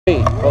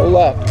Go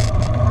left.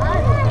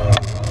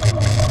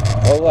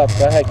 Go left.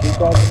 Go ahead. Keep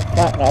going to the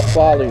front and I'll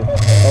follow you.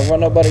 Don't run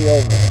nobody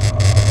over.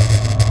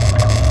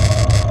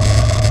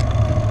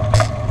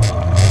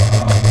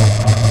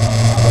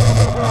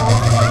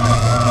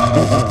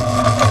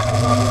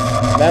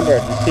 Remember,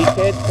 if you see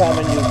kids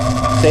coming, you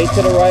stay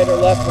to the right or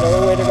left,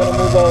 whatever way they're going to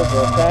move over,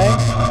 okay?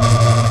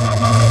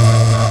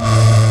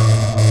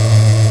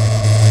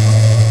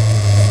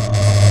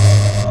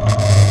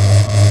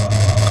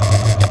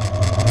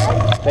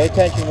 Pay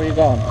attention where you're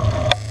going,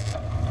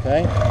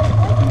 okay?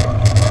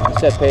 I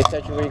said pay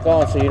attention where you're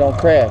going so you don't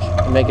crash.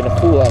 You're making a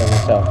fool out of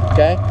yourself,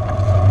 okay?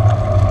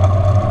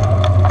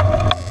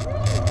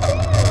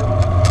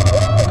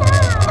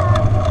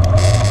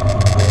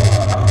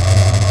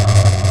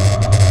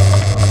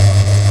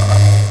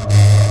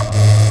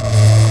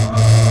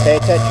 Pay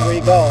attention where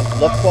you're going.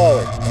 Look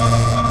forward.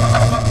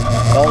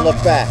 Don't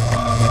look back.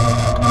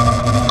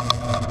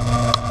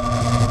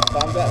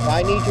 If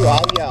I need you,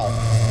 I'll yell.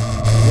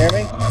 You hear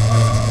me?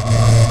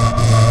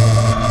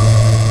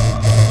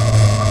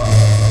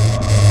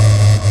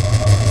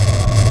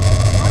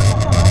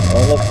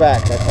 Don't look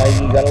back. That's how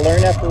you gotta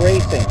learn that for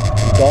racing.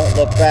 You don't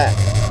look back.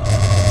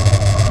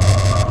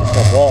 Just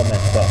a ball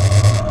messed up.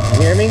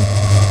 You hear me?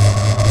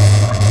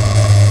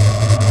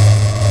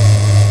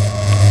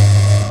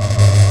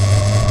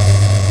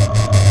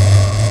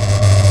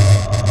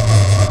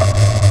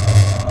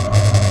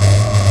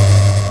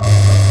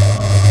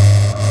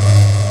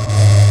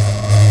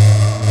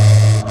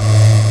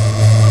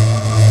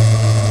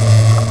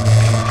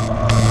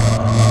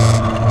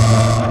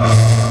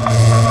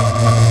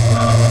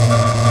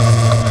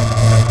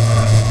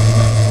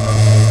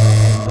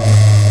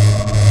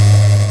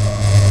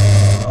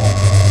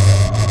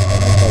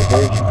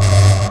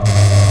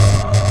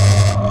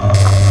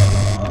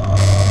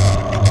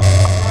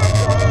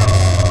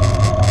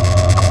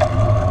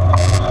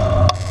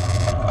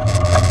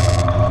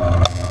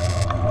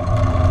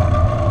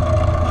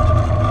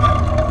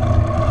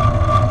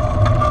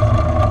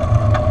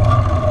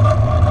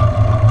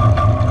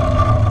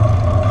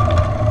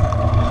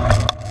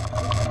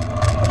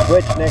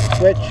 Switch, Nick,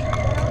 switch.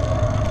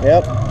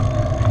 Yep.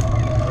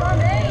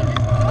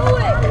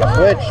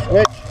 Switch,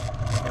 switch.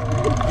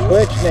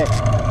 Switch, Nick.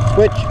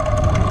 Switch.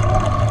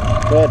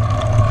 Good.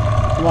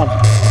 Come on.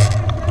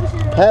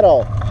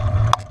 Pedal.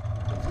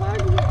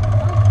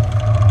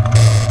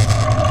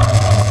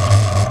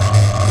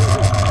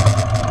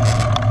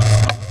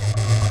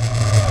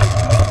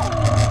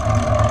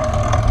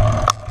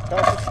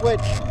 Start to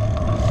switch.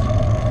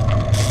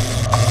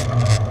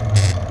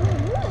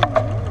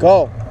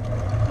 Go.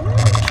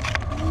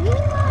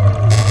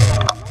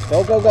 Go,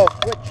 go, go.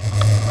 Switch.